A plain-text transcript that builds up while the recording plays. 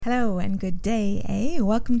Hello and good day,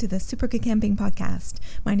 Welcome to the Super Good Camping Podcast.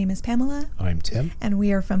 My name is Pamela. I'm Tim. And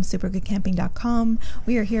we are from supergoodcamping.com.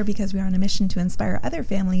 We are here because we are on a mission to inspire other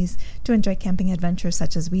families to enjoy camping adventures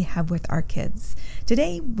such as we have with our kids.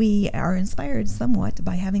 Today, we are inspired somewhat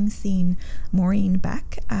by having seen Maureen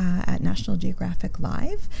Beck at National Geographic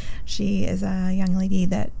Live. She is a young lady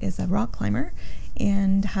that is a rock climber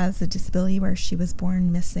and has a disability where she was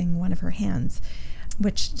born missing one of her hands.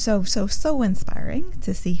 Which so inspiring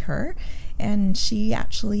to see her. And she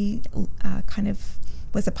actually kind of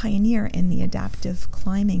was a pioneer in the adaptive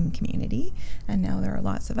climbing community. And now there are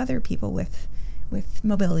lots of other people with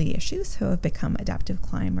mobility issues who have become adaptive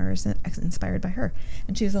climbers inspired by her.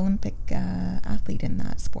 And she was an Olympic athlete in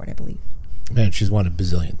that sport, I believe. Man, she's won a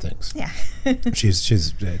bazillion things. Yeah. she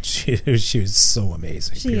was so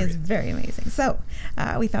amazing. She is very amazing. So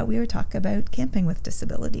we thought we would talk about camping with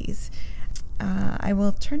disabilities. I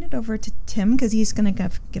will turn it over to Tim because he's going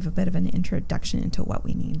to give a bit of an introduction into what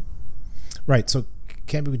we mean. Right. So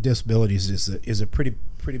camping with disabilities is a pretty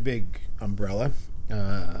big umbrella.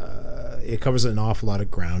 It covers an awful lot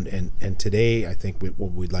of ground. And today I think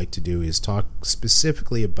what we'd like to do is talk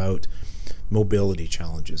specifically about mobility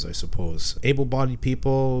challenges, I suppose. Able-bodied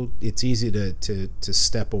people, it's easy to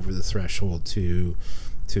step over the threshold to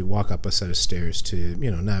walk up a set of stairs, to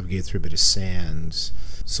navigate through a bit of sand,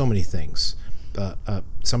 so many things.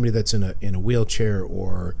 Somebody that's in a wheelchair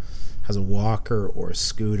or has a walker or a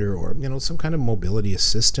scooter or some kind of mobility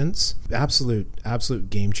assistance, absolute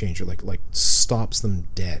game changer, like stops them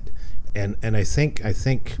dead. And I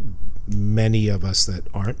think many of us that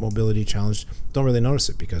aren't mobility challenged don't really notice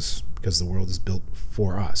it because the world is built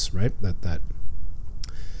for us, right?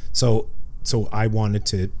 So I wanted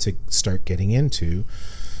to start getting into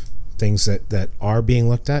things that are being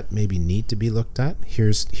looked at, maybe need to be looked at.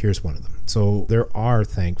 Here's one of them. So there are,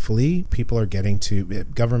 thankfully, people are getting to,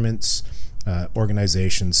 governments,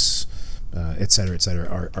 organizations, et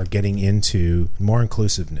cetera, are getting into more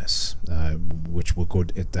inclusiveness, which will go.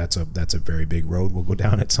 That's a very big road we'll go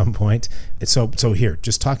down at some point. So here,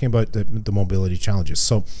 just talking about the mobility challenges.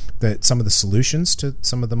 So that some of the solutions to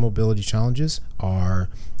some of the mobility challenges are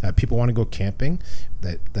people want to go camping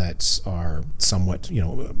that are somewhat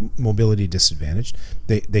mobility disadvantaged.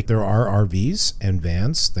 There are RVs and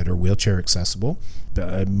vans that are wheelchair accessible.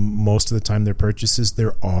 Most of the time their purchases,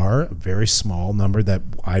 there are a very small number that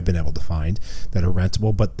I've been able to find that are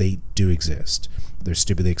rentable, but they do exist. They're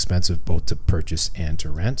stupidly expensive both to purchase and to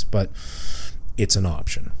rent, but it's an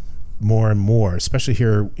option. More and more, especially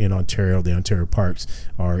here in Ontario, the Ontario parks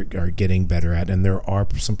are getting better at, and there are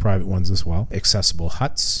some private ones as well, accessible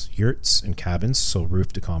huts, yurts, and cabins, so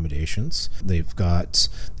roofed accommodations. They've got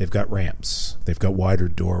ramps, they've got wider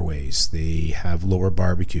doorways, they have lower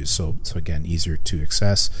barbecues, so again, easier to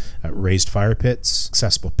access, raised fire pits,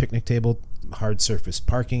 accessible picnic table, hard surface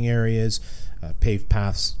parking areas, paved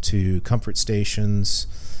paths to comfort stations,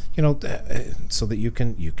 so that you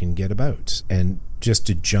can get about. And just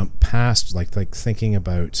to jump past, like thinking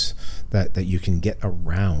about that you can get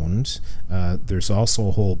around, there's also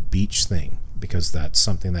a whole beach thing, because that's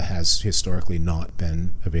something that has historically not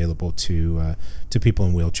been available to people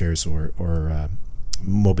in wheelchairs or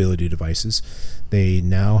mobility devices. They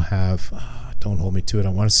now have, don't hold me to it, I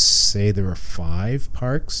want to say there are 5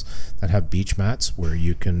 parks that have beach mats where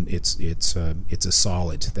you can, it's a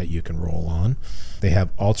solid that you can roll on. They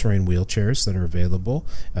have all-terrain wheelchairs that are available.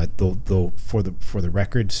 Though for the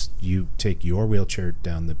record, you take your wheelchair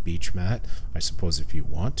down the beach mat. I suppose if you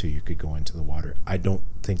want to, you could go into the water. I don't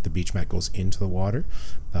think the beach mat goes into the water.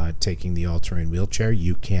 Taking the all-terrain wheelchair,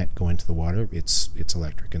 you can't go into the water. It's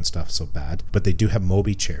electric and stuff, so bad. But they do have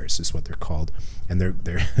Mobi chairs, is what they're called, and they're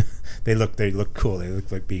they look cool. They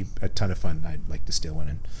look like be a ton of fun. I'd like to steal one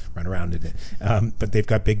and run around in it. But they've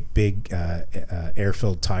got big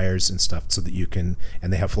air-filled tires and stuff, so that you can,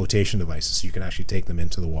 and they have flotation devices, so you can actually take them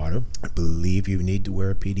into the water. I believe you need to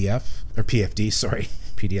wear a PDF or PFD. Sorry.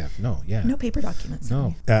 PDF. No, yeah. No paper documents.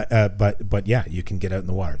 No. But yeah, you can get out in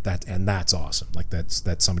the water. That's awesome. Like that's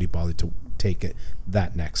somebody bothered to take it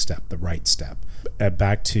that next step, the right step.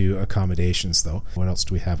 Back to accommodations though. What else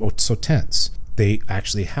do we have? Oh, so tents. They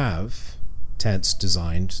actually have tents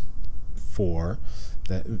designed for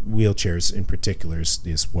the wheelchairs in particular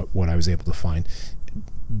is what I was able to find.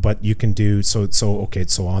 But you can do so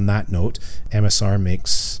on that note, MSR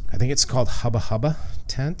makes, I think it's called Hubba Hubba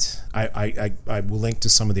tent. I will link to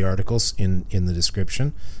some of the articles in the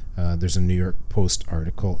description. There's a New York Post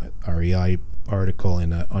article, REI article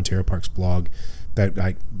in Ontario Parks blog that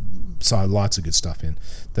I saw lots of good stuff in.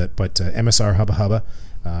 But MSR Hubba Hubba,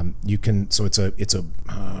 you can, so it's a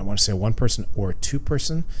I want to say a 1-person or a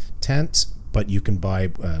 2-person tent. but you can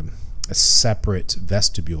buy a separate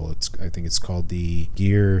vestibule. I think it's called the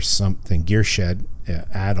Gear Shed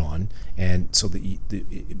add-on, and so that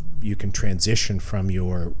you can transition from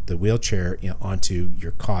the wheelchair onto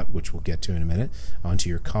your cot, which we'll get to in a minute, onto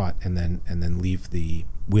your cot, and then leave the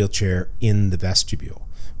wheelchair in the vestibule,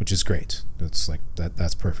 which is great. That's like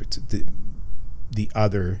that's perfect. The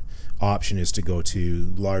other option is to go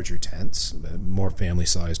to larger tents, more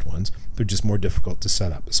family-sized ones. They're just more difficult to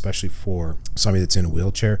set up, especially for somebody that's in a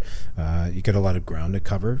wheelchair. You get a lot of ground to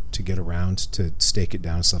cover to get around, to stake it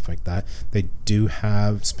down and stuff like that. They do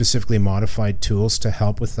have specifically modified tools to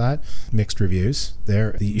help with that. Mixed reviews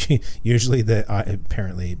there. Usually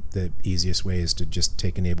apparently the easiest way is to just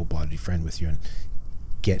take an able-bodied friend with you and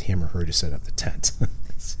get him or her to set up the tent.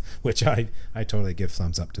 Which I totally give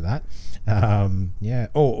thumbs up to that. Yeah.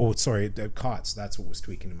 Sorry. The cots. That's what was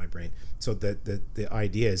tweaking in my brain. So the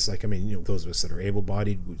idea is like, those of us that are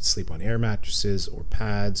able-bodied would sleep on air mattresses or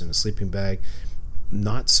pads and a sleeping bag.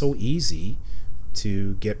 Not so easy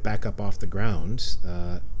to get back up off the ground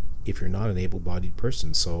if you're not an able-bodied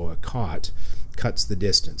person. So a cot cuts the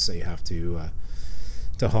distance. So you have to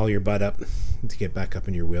haul your butt up to get back up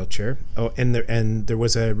in your wheelchair. Oh, and there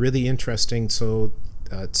was a really interesting.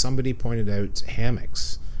 Somebody pointed out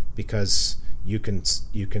hammocks, because you can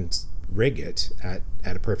rig it at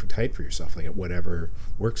a perfect height for yourself, like at whatever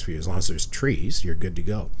works for you. As long as there's trees, you're good to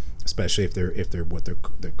go. Especially if they're what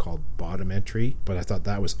they're called bottom entry. But I thought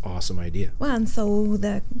that was an awesome idea. Well, and so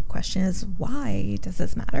the question is, why does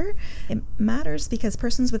this matter? It matters because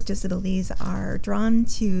persons with disabilities are drawn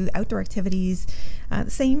to outdoor activities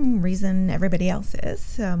the same reason everybody else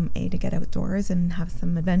is. To get outdoors and have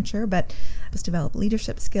some adventure, but helps develop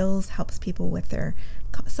leadership skills, helps people with their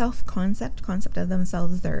concept of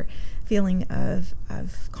themselves, their feeling of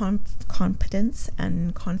competence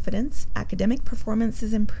and confidence. Academic performance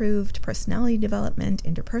is improved, personality development,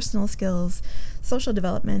 interpersonal skills, social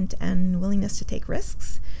development, and willingness to take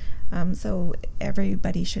risks. So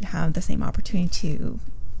everybody should have the same opportunity to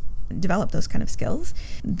develop those kind of skills.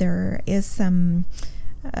 There is some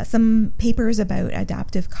papers about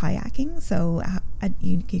adaptive kayaking. So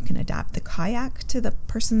you can adapt the kayak to the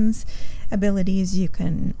person's abilities. You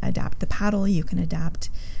can adapt the paddle. You can adapt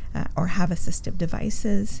or have assistive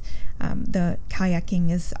devices. The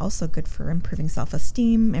kayaking is also good for improving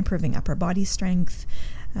self-esteem, improving upper body strength,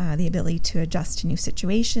 the ability to adjust to new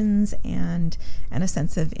situations, and a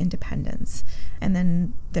sense of independence. And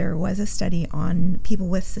then there was a study on people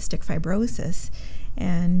with cystic fibrosis,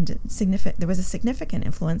 and there was a significant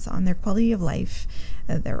influence on their quality of life,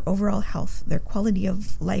 their overall health, their quality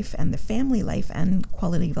of life, and the family life, and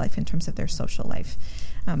quality of life in terms of their social life,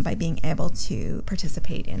 by being able to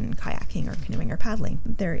participate in kayaking or canoeing or paddling.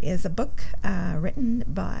 There is a book written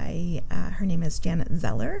by, her name is Janet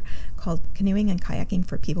Zeller, called Canoeing and Kayaking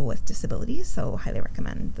for People with Disabilities, so highly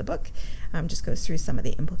recommend the book. Just goes through some of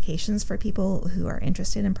the implications for people who are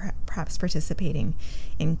interested in perhaps participating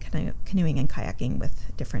in canoeing and kayaking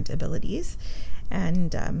with different abilities.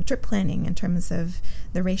 And trip planning in terms of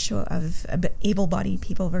the ratio of able-bodied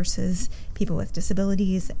people versus people with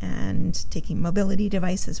disabilities, and taking mobility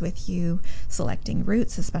devices with you, selecting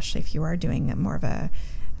routes, especially if you are doing more of a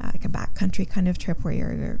backcountry kind of trip where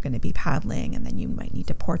you're going to be paddling, and then you might need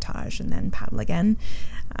to portage and then paddle again,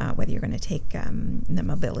 whether you're going to take the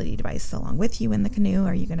mobility device along with you in the canoe, or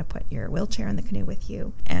are you going to put your wheelchair in the canoe with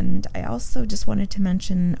you. And I also just wanted to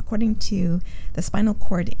mention, according to the Spinal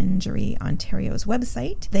Cord Injury Ontario's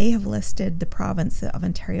website, they have listed the province of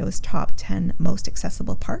Ontario's top 10 most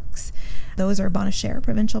accessible parks. Those are Bonnechere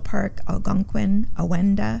Provincial Park, Algonquin,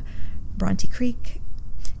 Awenda, Bronte Creek,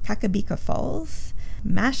 Kakabika Falls,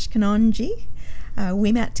 Mashkonongi,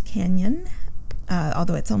 Wilmette Canyon,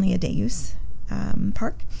 although it's only a day use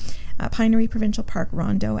park, Pinery Provincial Park,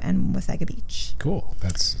 Rondo, and Wasaga Beach. Cool.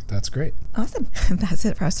 That's great. Awesome. That's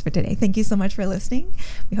it for us for today. Thank you so much for listening.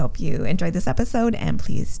 We hope you enjoyed this episode, and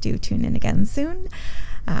please do tune in again soon.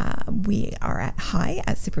 We are at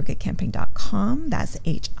hi@supergoodcamping.com. That's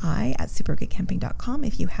hi@supergoodcamping.com.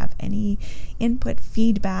 If you have any input,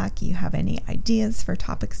 feedback, you have any ideas for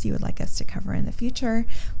topics you would like us to cover in the future,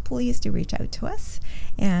 please do reach out to us.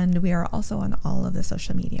 And we are also on all of the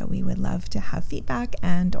social media. We would love to have feedback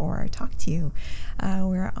and or talk to you.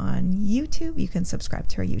 We're on YouTube. You can subscribe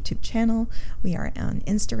to our YouTube channel. We are on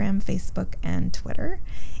Instagram, Facebook, and Twitter.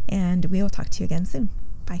 And we will talk to you again soon.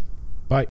 Bye.